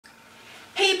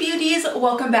beauties,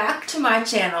 welcome back to my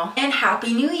channel and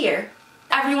Happy New Year.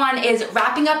 Everyone is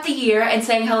wrapping up the year and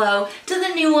saying hello to the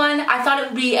new one. I thought it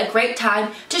would be a great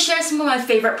time to share some of my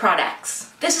favorite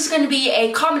products. This is going to be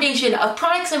a combination of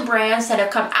products and brands that have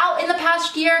come out in the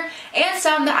past year and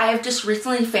some that I have just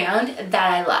recently found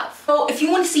that I love. So if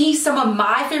you want to see some of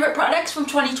my favorite products from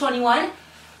 2021,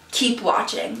 keep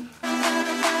watching.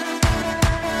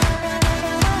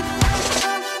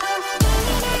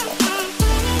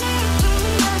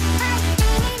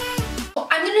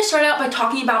 Start out by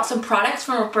talking about some products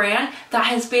from a brand that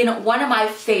has been one of my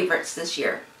favorites this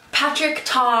year. Patrick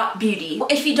Ta Beauty.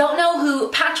 If you don't know who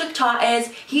Patrick Ta is,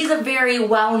 he's a very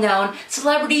well-known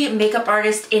celebrity makeup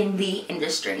artist in the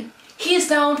industry. He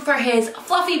is known for his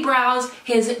fluffy brows,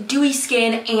 his dewy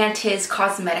skin, and his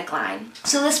cosmetic line.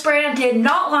 So this brand did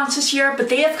not launch this year, but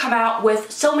they have come out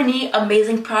with so many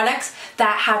amazing products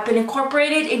that have been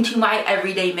incorporated into my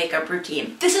everyday makeup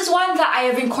routine. This is one that I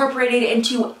have incorporated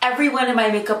into every one of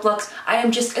my makeup looks. I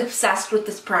am just obsessed with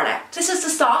this product. This is the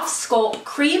Soft Sculpt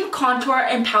Cream Contour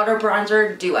and Powder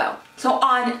Bronzer Duo. So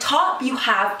on top you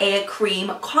have a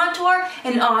cream contour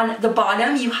and on the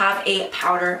bottom you have a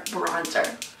powder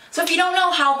bronzer. So if you don't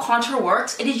know how contour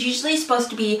works, it is usually supposed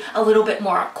to be a little bit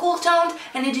more cool toned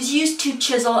and it is used to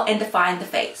chisel and define the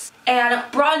face. And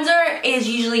bronzer is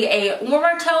usually a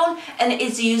warmer tone and it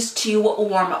is used to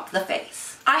warm up the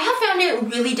face. I have found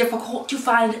it really difficult to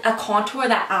find a contour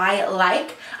that I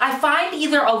like. I find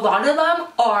either a lot of them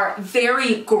are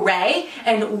very gray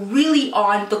and really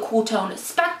on the cool tone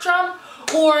spectrum,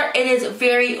 or it is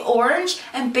very orange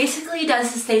and basically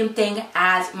does the same thing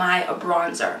as my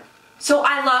bronzer. So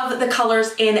I love the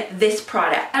colors in this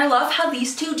product. And I love how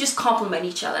these two just complement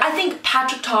each other. I think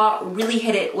Patrick Ta really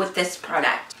hit it with this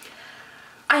product.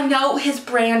 I know his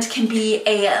brand can be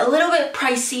a little bit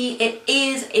pricey. It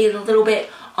is a little bit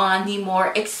on the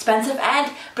more expensive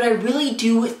end, but I really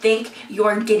do think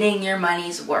you're getting your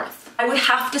money's worth. I would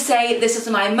have to say this is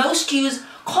my most used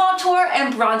contour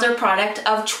and bronzer product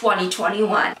of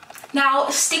 2021. Now,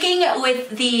 sticking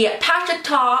with the Patrick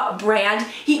Ta brand,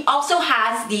 he also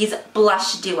has these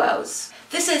blush duos.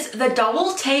 This is the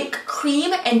Double Take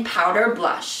Cream and Powder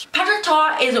Blush. Patrick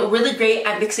Ta is really great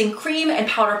at mixing cream and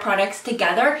powder products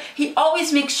together. He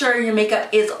always makes sure your makeup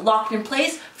is locked in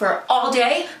place for all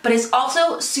day, but it's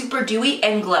also super dewy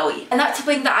and glowy. And that's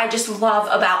something that I just love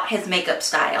about his makeup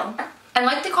style. And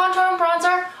like the contour and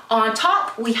bronzer, on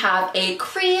top we have a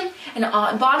cream and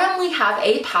on bottom we have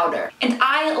a powder. And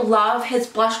I love his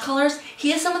blush colors.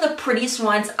 He has some of the prettiest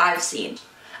ones I've seen.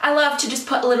 I love to just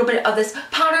put a little bit of this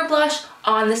powder blush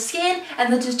on the skin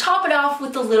and then to top it off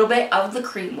with a little bit of the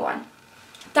cream one.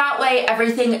 That way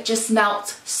everything just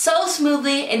melts so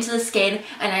smoothly into the skin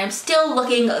and I am still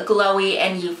looking glowy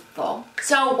and youthful.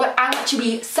 So what I want to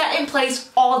be set in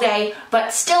place all day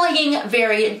but still looking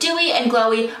very dewy and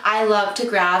glowy, I love to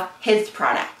grab his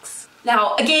products.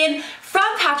 Now again, from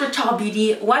Patrick Ta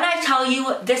Beauty, when I tell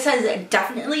you this has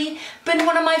definitely been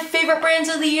one of my favorite brands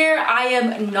of the year, I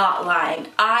am not lying.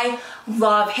 I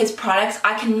love his products.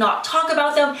 I cannot talk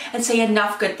about them and say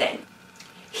enough good things.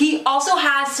 He also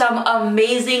has some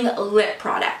amazing lip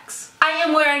products. I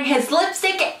am wearing his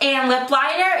lipstick and lip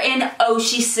liner in Oh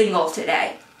She's Single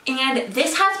today. And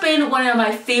this has been one of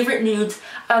my favorite nudes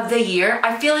of the year.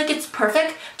 I feel like it's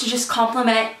perfect to just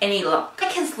complement any look.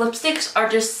 Like his lipsticks are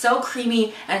just so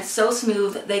creamy and so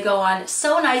smooth. They go on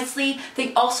so nicely.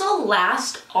 They also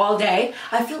last all day.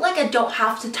 I feel like I don't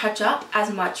have to touch up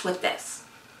as much with this.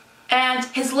 And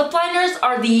his lip liners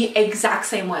are the exact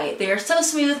same way. They are so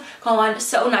smooth, go on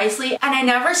so nicely, and I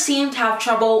never seem to have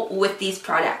trouble with these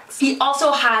products. He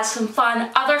also has some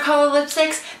fun other color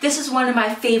lipsticks. This is one of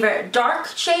my favorite dark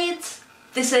shades.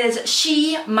 This is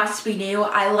She Must Be New.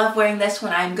 I love wearing this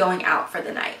when I'm going out for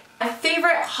the night. My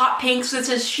favorite hot pinks, this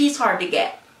is She's Hard to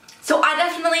Get. So I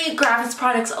definitely grab his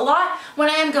products a lot when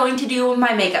I am going to do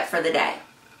my makeup for the day.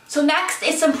 So next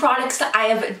is some products that I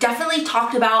have definitely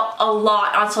talked about a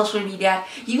lot on social media.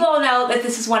 You all know that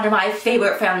this is one of my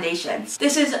favorite foundations.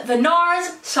 This is the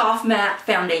Nars Soft Matte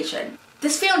Foundation.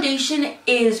 This foundation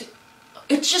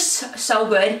it's just so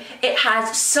good. It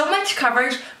has so much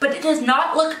coverage, but it does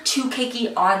not look too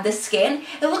cakey on the skin.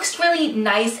 It looks really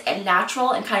nice and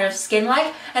natural and kind of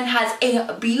skin-like and has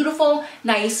a beautiful,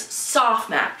 nice, soft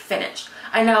matte finish.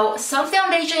 I know some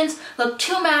foundations look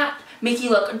too matte, make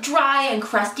you look dry and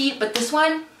crusty, but this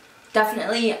one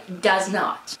definitely does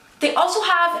not. They also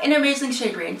have an amazing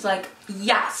shade range, like,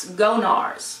 yes, go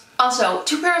Nars. Also,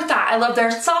 to pair with that, I love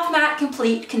their Soft Matte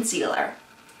Complete Concealer.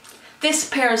 This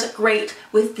pairs great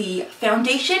with the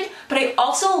foundation, but I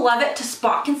also love it to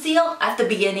spot conceal at the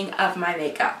beginning of my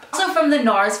makeup. Also from the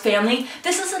Nars family,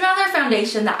 this is another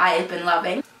foundation that I have been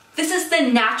loving. This is the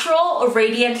Natural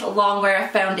Radiant Longwear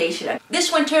Foundation.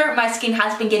 This winter, my skin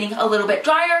has been getting a little bit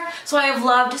drier, so I have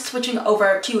loved switching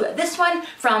over to this one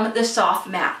from the Soft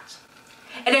Matte.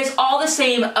 It has all the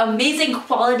same amazing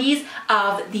qualities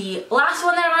of the last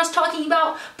one that I was talking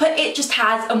about, but it just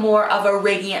has a more of a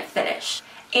radiant finish.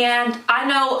 And I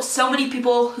know so many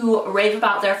people who rave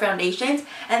about their foundations,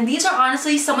 and these are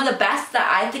honestly some of the best that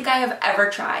I think I have ever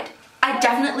tried. I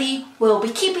definitely will be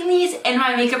keeping these in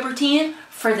my makeup routine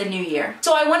for the new year.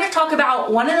 So I want to talk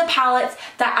about one of the palettes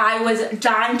that I was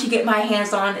dying to get my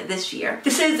hands on this year.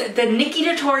 This is the Nikkie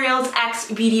Tutorials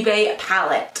X Beauty Bay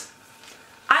palette.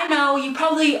 I know you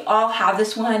probably all have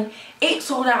this one. It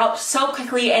sold out so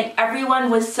quickly and everyone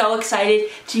was so excited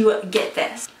to get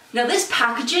this. Now this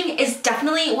packaging is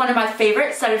definitely one of my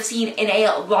favorites that I've seen in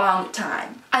a long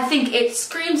time. I think it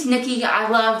screams Nikkie. I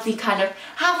love the kind of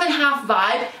half and half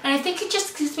vibe, and I think it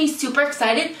just gets me super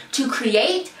excited to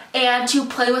create and to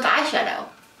play with eyeshadow.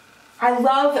 I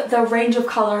love the range of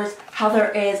colors, how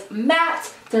there is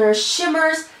matte, there is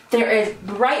shimmers, there is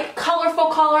bright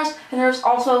colorful colors, and there's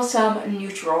also some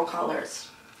neutral colors.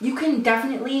 You can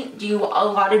definitely do a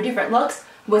lot of different looks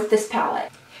with this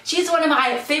palette. She's one of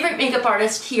my favorite makeup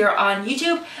artists here on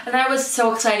YouTube, and I was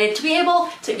so excited to be able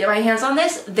to get my hands on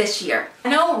this year. I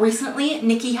know recently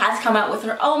Nikkie has come out with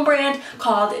her own brand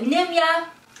called Nimya.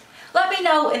 Let me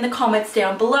know in the comments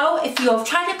down below if you have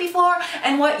tried it before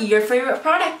and what your favorite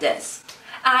product is.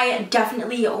 I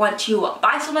definitely want to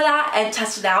buy some of that and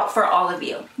test it out for all of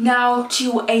you. Now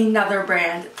to another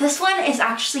brand. This one is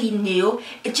actually new.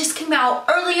 It just came out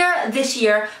earlier this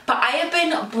year, but I have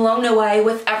been blown away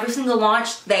with every single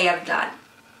launch they have done.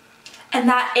 And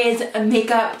that is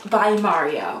Makeup by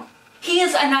Mario. He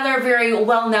is another very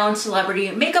well-known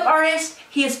celebrity makeup artist.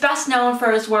 He is best known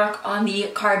for his work on the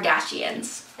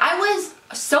Kardashians. I was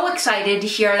so excited to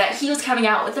hear that he was coming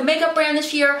out with a makeup brand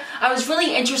this year. I was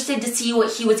really interested to see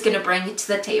what he was going to bring to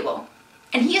the table.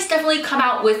 And he has definitely come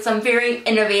out with some very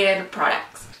innovative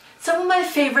products. Some of my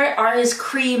favorite are his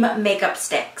cream makeup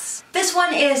sticks. This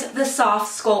one is the Soft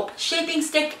Sculpt Shaping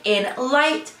Stick in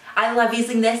Light. I love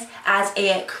using this as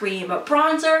a cream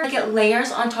bronzer. I get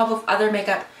layers on top of other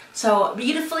makeup so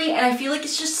beautifully, and I feel like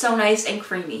it's just so nice and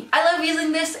creamy. I love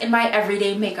using this in my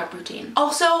everyday makeup routine.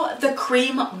 Also, the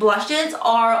cream blushes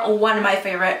are one of my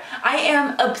favorite. I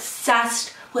am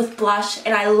obsessed with blush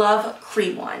and I love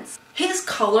cream ones. His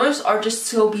colors are just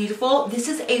so beautiful. This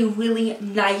is a really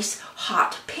nice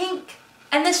hot pink.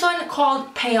 And this one,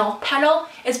 called Pale Petal,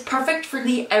 is perfect for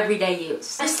the everyday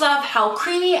use. I just love how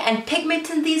creamy and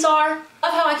pigmented these are. I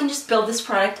love how I can just build this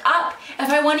product up. If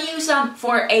I want to use them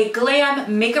for a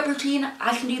glam makeup routine,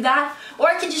 I can do that. Or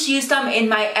I can just use them in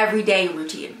my everyday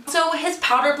routine. So his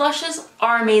powder blushes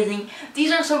are amazing.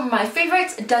 These are some of my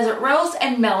favorites, Desert Rose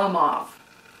and Mellow Mauve.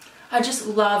 I just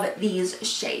love these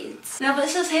shades. Now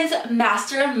this is his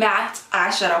Master Matte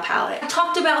Eyeshadow Palette. I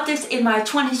talked about this in my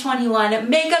 2021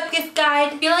 makeup gift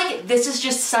guide. I feel like this is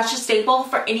just such a staple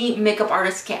for any makeup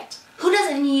artist kit. Who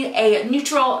doesn't need a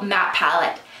neutral matte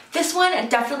palette? This one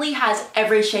definitely has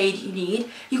every shade you need.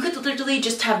 You could literally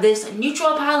just have this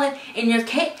neutral palette in your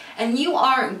kit and you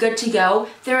are good to go.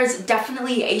 There is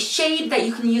definitely a shade that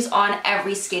you can use on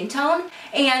every skin tone,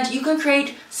 and you can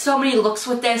create so many looks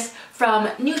with this, from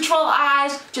neutral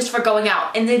eyes just for going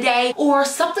out in the day or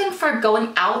something for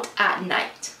going out at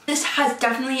night. This has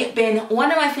definitely been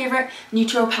one of my favorite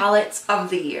neutral palettes of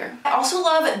the year. I also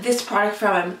love this product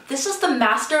from him. This is the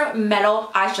Master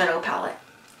Metal Eyeshadow Palette.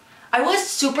 I was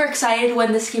super excited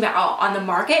when this came out on the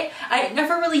market. I had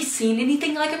never really seen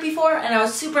anything like it before, and I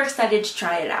was super excited to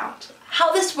try it out.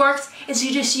 How this works is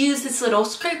you just use this little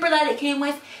scraper that it came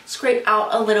with, scrape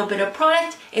out a little bit of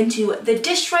product into the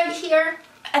dish right here,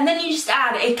 and then you just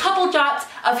add a couple drops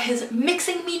of his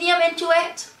mixing medium into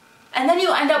it, and then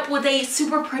you end up with a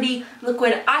super pretty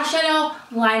liquid eyeshadow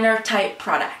liner type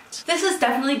product. This has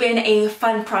definitely been a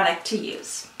fun product to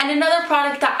use. And another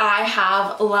product that I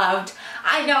have loved,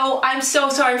 I know, I'm so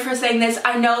sorry for saying this,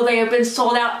 I know they have been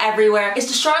sold out everywhere, is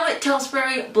the Charlotte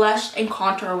Tilbury Blush and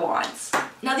Contour Wands.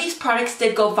 Now these products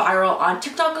did go viral on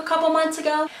TikTok a couple months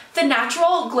ago. The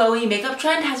natural glowy makeup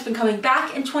trend has been coming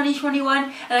back in 2021,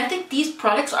 and I think these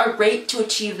products are great to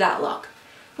achieve that look,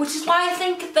 which is why I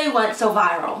think they went so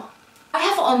viral. I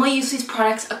have only used these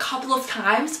products a couple of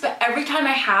times, but every time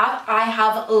I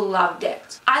have loved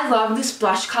it. I love this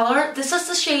blush color. This is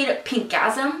the shade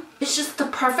Pinkgasm. It's just the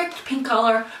perfect pink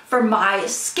color for my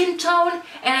skin tone,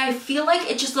 and I feel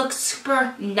like it just looks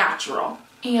super natural.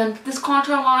 And this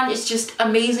contour one is just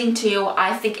amazing too.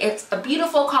 I think it's a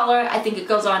beautiful color. I think it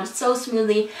goes on so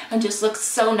smoothly and just looks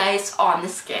so nice on the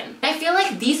skin. I feel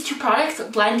like these two products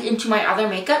blend into my other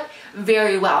makeup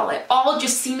very well. It all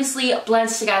just seamlessly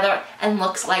blends together and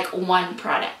looks like one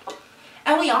product.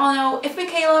 And we all know if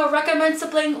Michaela recommends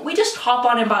something, we just hop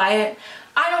on and buy it.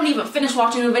 I don't even finish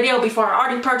watching the video before I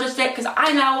already purchased it because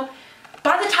I know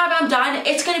by the time I'm done,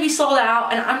 it's going to be sold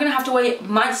out and I'm going to have to wait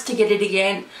months to get it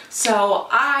again. So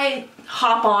I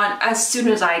hop on as soon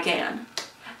as I can.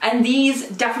 And these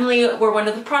definitely were one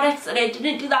of the products that I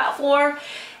didn't do that for.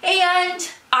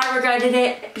 And I regretted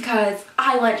it because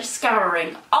I went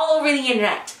scouring all over the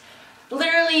internet,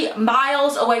 literally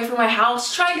miles away from my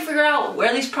house, trying to figure out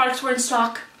where these products were in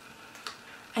stock.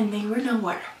 And they were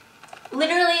nowhere.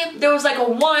 Literally, there was like a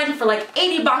one for like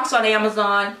 80 bucks on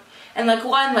Amazon. And like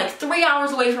one like 3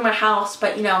 hours away from my house,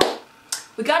 but you know,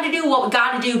 we got to do what we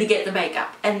got to do to get the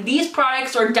makeup. And these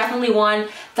products are definitely one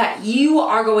that you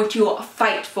are going to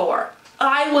fight for.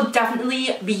 I will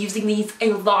definitely be using these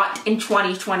a lot in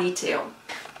 2022.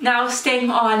 Now, staying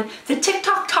on the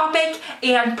TikTok topic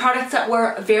and products that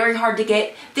were very hard to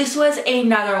get, this was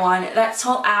another one that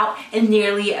sold out in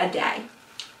nearly a day.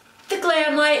 The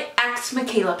Glamlight X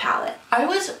Michaela palette. I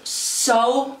was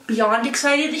so beyond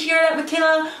excited to hear that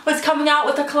Michaela was coming out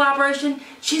with a collaboration.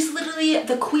 She's literally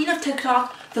the queen of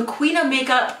TikTok, the queen of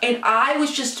makeup, and I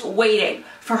was just waiting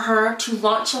for her to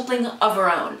launch something of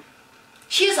her own.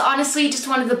 She is honestly just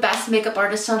one of the best makeup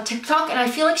artists on TikTok, and I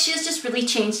feel like she has just really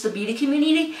changed the beauty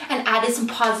community and added some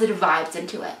positive vibes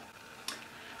into it.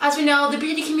 As we know, the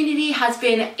beauty community has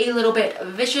been a little bit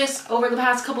vicious over the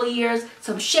past couple of years.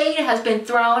 Some shade has been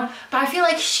thrown, but I feel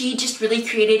like she just really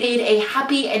created a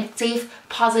happy and safe,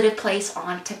 positive place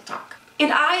on TikTok.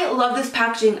 And I love this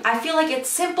packaging. I feel like it's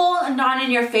simple and not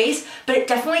in your face, but it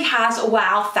definitely has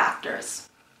wow factors.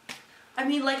 I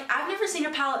mean, like, I've never seen a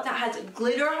palette that has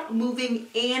glitter moving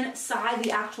inside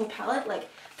the actual palette. Like,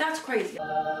 that's crazy.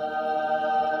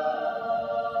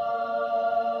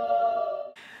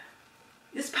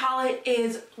 This palette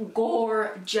is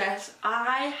gorgeous.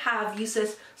 I have used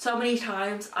this so many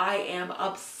times. I am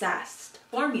obsessed.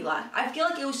 Formula. I feel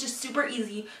like it was just super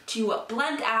easy to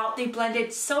blend out. They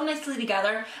blended so nicely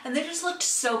together and they just looked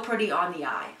so pretty on the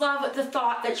eye. Love the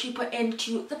thought that she put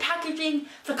into the packaging,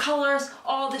 the colors,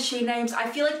 all the shade names. I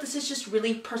feel like this is just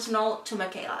really personal to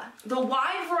Michaela. The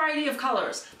wide variety of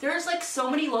colors. There's like so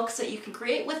many looks that you can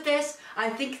create with this.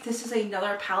 I think this is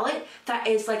another palette that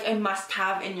is like a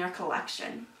must-have in your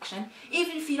collection.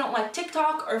 Even if you don't like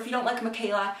TikTok or if you don't like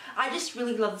Michaela, I just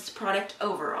really love this product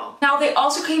overall. Now, they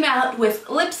also came out with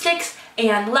lipsticks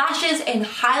and lashes and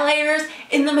highlighters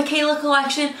in the Michaela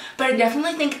collection, but I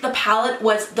definitely think the palette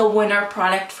was the winner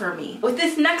product for me. With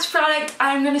this next product,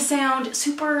 I'm gonna sound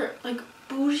super like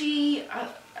bougie.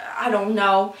 I don't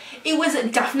know. It was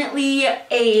definitely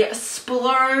a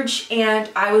splurge and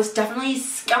I was definitely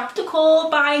skeptical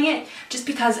buying it just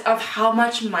because of how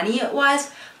much money it was,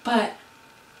 but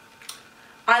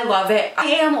I love it. I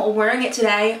am wearing it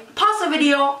today. Pause the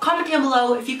video, comment down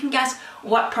below if you can guess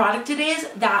what product it is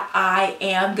that I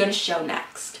am gonna show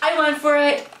next. I went for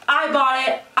it, I bought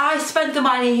it, I spent the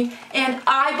money, and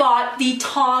I bought the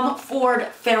Tom Ford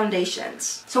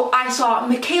foundations. So I saw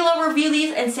Michaela review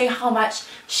these and say how much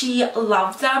she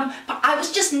loved them, but I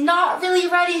was just not really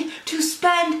ready to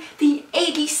spend the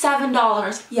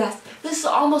 $87. Yes, this is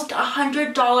almost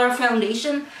 $100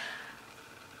 foundation,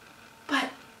 but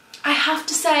I have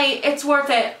to say it's worth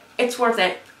it. It's worth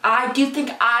it. I do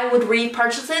think I would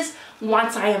repurchase this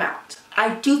once I am out.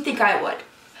 I do think I would.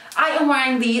 I am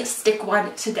wearing the stick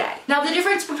one today. Now, the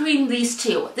difference between these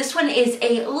two, this one is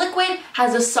a liquid,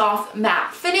 has a soft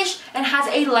matte finish, and has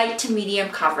a light to medium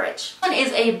coverage. This one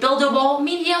is a buildable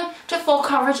medium to full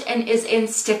coverage and is in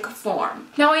stick form.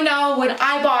 Now, I know when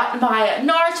I bought my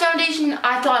Nars foundation,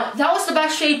 I thought that was the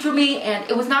best shade for me and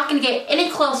it was not going to get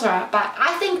any closer, but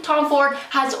I think Tom Ford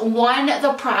has won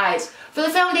the prize for the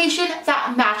foundation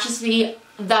that matches me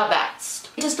the best.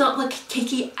 It does not look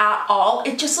cakey at all.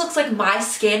 It just looks like my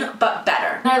skin, but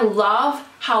better. And I love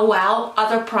how well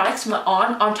other products went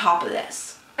on top of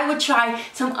this. I would try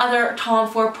some other Tom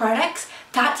Ford products.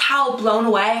 That's how blown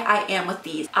away I am with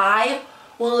these. I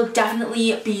will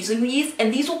definitely be using these,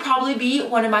 and these will probably be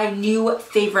one of my new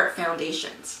favorite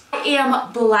foundations. I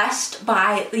am blessed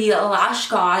by the lash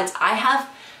gods. I have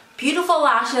beautiful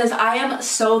lashes. I am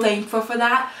so thankful for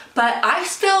that, but I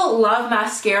still love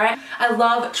mascara. I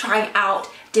love trying out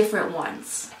different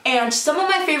ones. And some of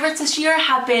my favorites this year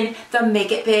have been the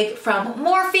Make It Big from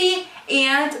Morphe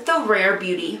and the Rare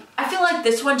Beauty. I feel like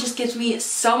this one just gives me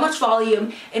so much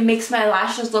volume. It makes my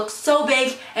lashes look so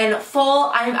big and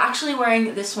full. I'm actually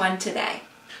wearing this one today.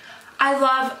 I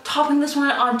love topping this one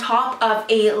on top of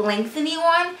a lengthening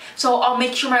one. So I'll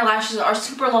make sure my lashes are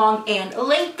super long and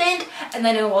lengthened, and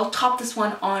then I will top this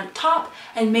one on top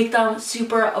and make them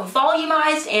super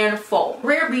volumized and full.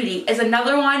 Rare Beauty is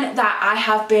another one that I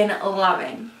have been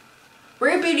loving.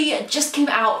 Rare Beauty just came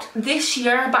out this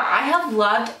year, but I have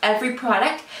loved every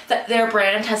product that their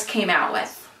brand has came out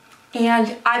with.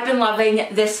 And I've been loving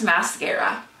this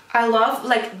mascara. I love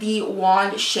like the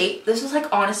wand shape. This is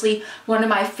like honestly one of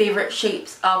my favorite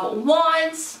shapes of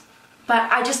wands. But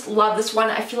I just love this one.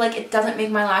 I feel like it doesn't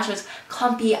make my lashes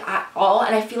clumpy at all,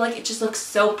 and I feel like it just looks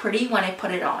so pretty when I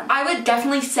put it on. I would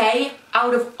definitely say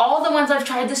out of all the ones I've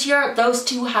tried this year, those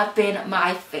two have been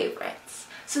my favorites.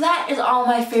 So that is all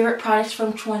my favorite products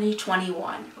from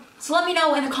 2021. So let me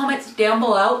know in the comments down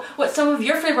below what some of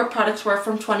your favorite products were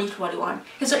from 2021.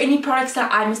 Is there any products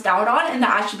that I missed out on and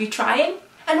that I should be trying?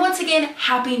 And once again,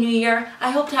 Happy New Year.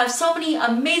 I hope to have so many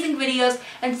amazing videos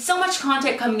and so much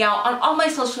content coming out on all my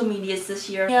social medias this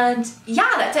year. And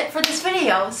yeah, that's it for this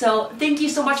video. So thank you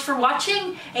so much for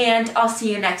watching, and I'll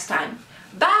see you next time.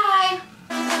 Bye!